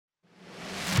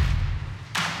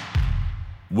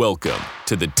Welcome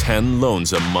to the 10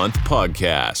 Loans a Month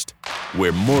podcast,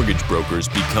 where mortgage brokers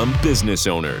become business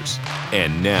owners.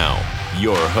 And now,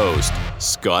 your host,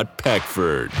 Scott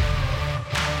Peckford.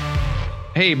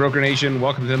 Hey, Broker Nation.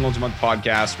 Welcome to the 10 Loans a Month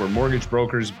podcast, where mortgage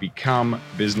brokers become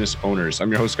business owners. I'm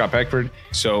your host, Scott Peckford.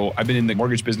 So I've been in the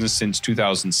mortgage business since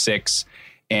 2006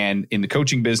 and in the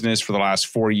coaching business for the last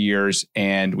 4 years.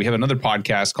 And we have another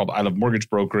podcast called I Love Mortgage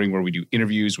Brokering, where we do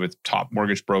interviews with top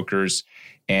mortgage brokers.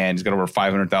 And it's got over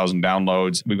 500,000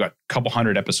 downloads. We've got a couple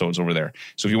hundred episodes over there.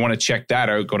 So if you want to check that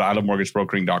out, go to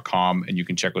ilovemortgagebrokering.com and you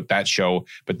can check out that show.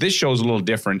 But this show is a little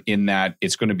different in that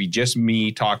it's going to be just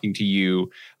me talking to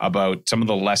you about some of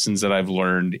the lessons that I've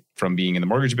learned from being in the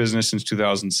mortgage business since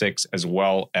 2006, as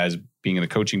well as being in the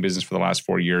coaching business for the last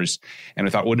 4 years. And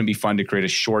I thought, wouldn't it be fun to create a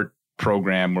short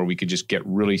program where we could just get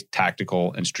really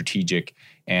tactical and strategic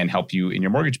and help you in your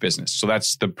mortgage business. So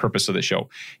that's the purpose of the show.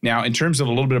 Now, in terms of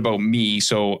a little bit about me,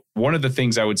 so one of the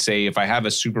things I would say, if I have a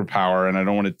superpower, and I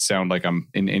don't want to sound like I'm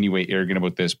in any way arrogant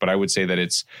about this, but I would say that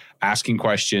it's asking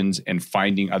questions and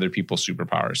finding other people's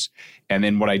superpowers. And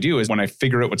then what I do is when I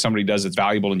figure out what somebody does that's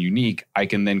valuable and unique, I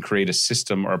can then create a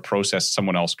system or a process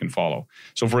someone else can follow.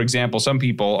 So for example, some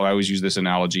people, I always use this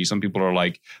analogy, some people are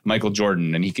like Michael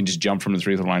Jordan and he can just jump from the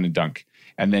free throw line and dunk.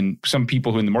 And then some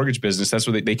people who in the mortgage business, that's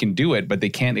what they can do it, but they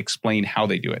can't explain how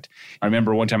they do it. I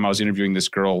remember one time I was interviewing this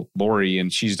girl, Lori,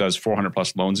 and she does 400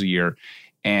 plus loans a year.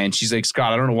 And she's like,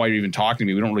 Scott, I don't know why you're even talking to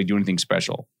me. We don't really do anything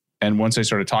special. And once I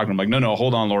started talking, I'm like, no,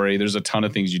 hold on, Lori. There's a ton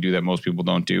of things you do that most people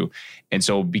don't do. And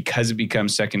so because it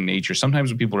becomes second nature, sometimes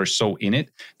when people are so in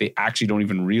it, they actually don't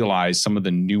even realize some of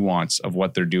the nuance of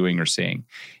what they're doing or saying.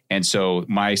 And so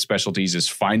my specialties is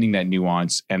finding that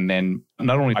nuance and then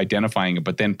not only identifying it,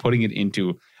 but then putting it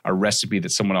into a recipe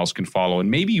that someone else can follow.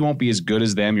 And maybe you won't be as good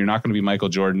as them. You're not going to be Michael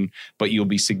Jordan, but you'll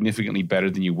be significantly better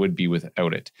than you would be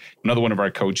without it. Another one of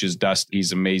our coaches, Dust,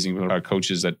 he's amazing. One of our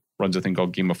coaches that runs a thing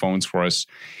called Game of Phones for us.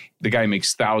 The guy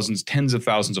makes thousands, tens of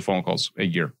thousands of phone calls a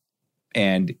year.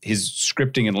 And his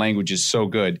scripting and language is so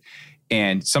good.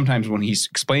 And sometimes when he's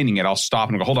explaining it, I'll stop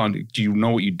and go, hold on, do you know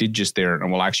what you did just there? And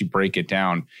we'll actually break it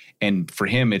down. And for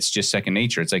him, it's just second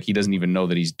nature. It's like he doesn't even know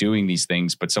that he's doing these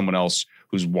things, but someone else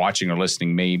who's watching or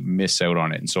listening may miss out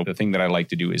on it. And so the thing that I like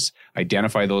to do is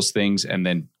identify those things and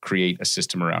then create a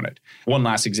system around it. One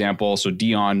last example. So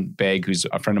Dion Begg, who's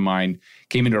a friend of mine,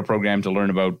 came into our program to learn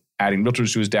about adding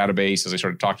realtors to his database. As I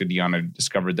started talking to Dion, I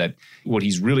discovered that what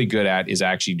he's really good at is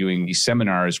actually doing these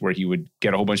seminars where he would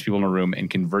get a whole bunch of people in a room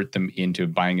and convert them into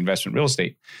buying investment real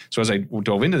estate. So as I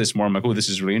dove into this more, I'm like, oh, this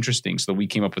is really interesting. So we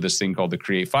came up with this thing called the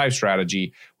Create 5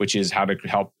 strategy, which is how to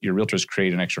help your realtors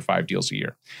create an extra 5 deals a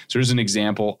year. So here's an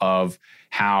example of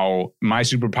how my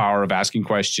superpower of asking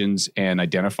questions and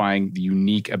identifying the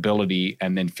unique ability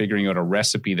and then figuring out a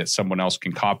recipe that someone else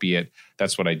can copy it.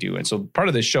 That's what I do. And so part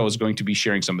of this show is going to be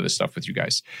sharing some of this stuff with you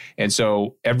guys. And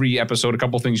so every episode, a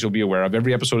couple of things you'll be aware of.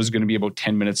 Every episode is going to be about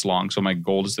 10 minutes long. So my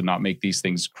goal is to not make these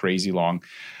things crazy long,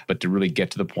 but to really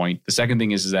get to the point. The second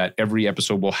thing is that every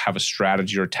episode will have a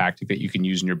strategy or tactic that you can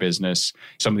use in your business.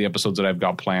 Some of the episodes that I've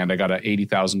got planned, I got an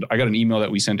email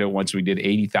that we sent out once. We did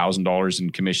 $80,000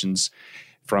 in commissions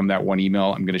from that one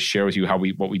email. I'm going to share with you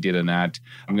what we did in that.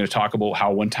 I'm going to talk about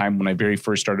how one time when I very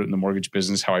first started in the mortgage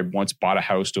business, how I once bought a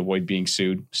house to avoid being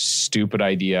sued. Stupid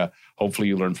idea. Hopefully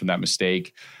you learn from that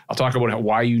mistake. I'll talk about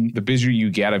the busier you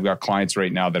get. I've got clients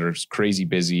right now that are crazy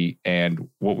busy, and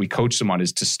what we coach them on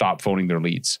is to stop phoning their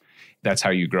leads. That's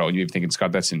how you grow. And you're thinking,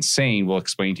 Scott, that's insane. We'll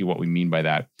explain to you what we mean by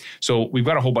that. So we've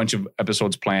got a whole bunch of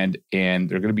episodes planned, and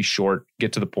they're going to be short,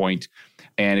 get to the point.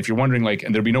 And if you're wondering,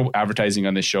 and there'll be no advertising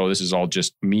on this show. This is all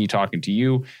just me talking to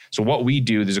you. So what we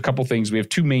do, there's a couple things. We have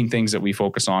two main things that we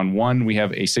focus on. One, we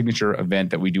have a signature event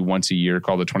that we do once a year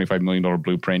called the $25 Million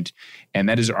Blueprint. And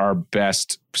that is our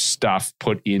best stuff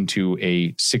put into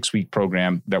a 6-week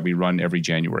program that we run every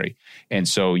January. And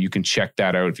so you can check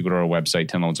that out if you go to our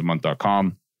website,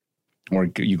 10loansamonth.com. Or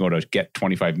you go to Get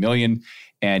 25 Million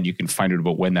and you can find out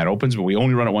about when that opens, but we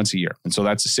only run it once a year. And so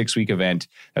that's a 6-week event.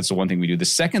 That's the one thing we do. The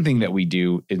second thing that we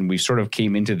do, and we sort of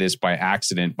came into this by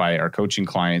accident by our coaching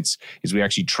clients, is we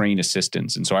actually train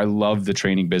assistants. And so I love the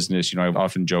training business. I've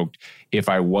often joked, if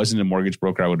I wasn't a mortgage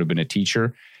broker, I would have been a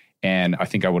teacher. And I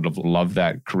think I would have loved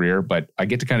that career, but I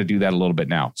get to kind of do that a little bit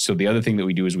now. So the other thing that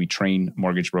we do is we train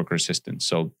mortgage broker assistants.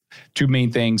 So two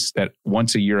main things, that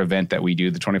once a year event that we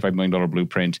do, the $25 Million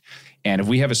Blueprint. And if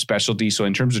we have a specialty, so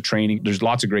in terms of training, there's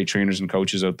lots of great trainers and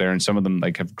coaches out there, and some of them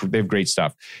they have great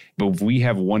stuff. But if we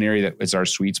have one area that is our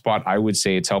sweet spot, I would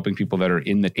say it's helping people that are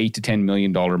in the $8 to $10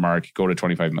 million mark go to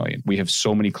 25 million. We have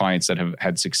so many clients that have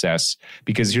had success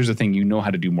because here's the thing, how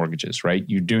to do mortgages, right?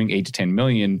 You're doing 8 to 10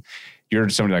 million. you're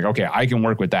somebody like, okay, I can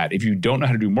work with that. If you don't know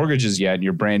how to do mortgages yet and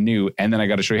you're brand new, and then I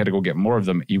got to show you how to go get more of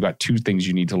them, you've got two things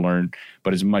you need to learn,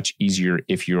 but it's much easier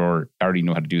if you already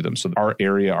know how to do them. So our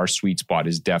area, our sweet spot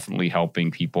is definitely helping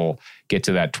people get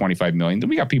to that 25 million. Then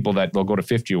we got people that will go to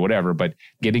 50 or whatever, but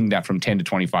getting that from 10 to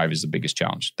 25 is the biggest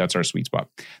challenge. That's our sweet spot.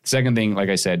 The second thing, like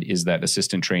I said, is that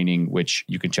assistant training, which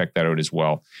you can check that out as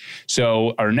well.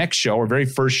 So our next show, our very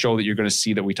first show that you're going to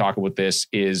see that we talk about this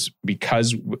is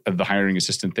because of the hiring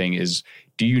assistant thing is,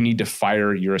 do you need to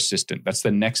fire your assistant? That's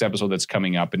the next episode that's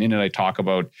coming up. And in it, I talk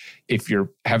about if you're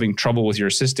having trouble with your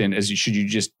assistant, should you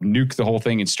just nuke the whole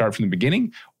thing and start from the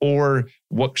beginning? Or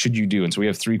what should you do? And so we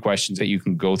have 3 questions that you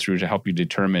can go through to help you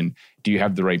determine, do you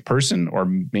have the right person, or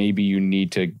maybe you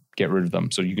need to get rid of them.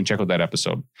 So you can check out that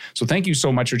episode. So thank you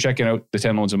so much for checking out the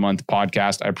 10 Loans a Month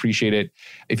podcast. I appreciate it.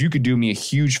 If you could do me a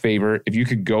huge favor, if you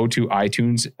could go to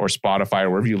iTunes or Spotify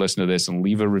or wherever you listen to this and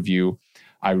leave a review.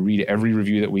 I read every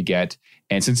review that we get.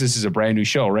 And since this is a brand new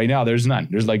show, right now, there's none.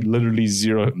 There's like literally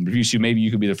 0 reviews. So maybe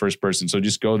you could be the first person. So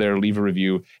just go there, leave a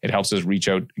review. It helps us reach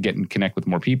out, get and connect with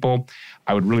more people.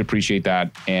 I would really appreciate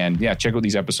that. And yeah, check out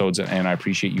these episodes. And I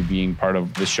appreciate you being part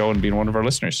of this show and being one of our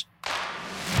listeners.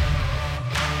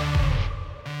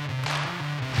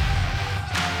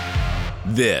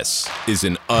 This is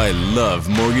an I Love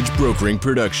Mortgage Brokering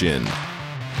production.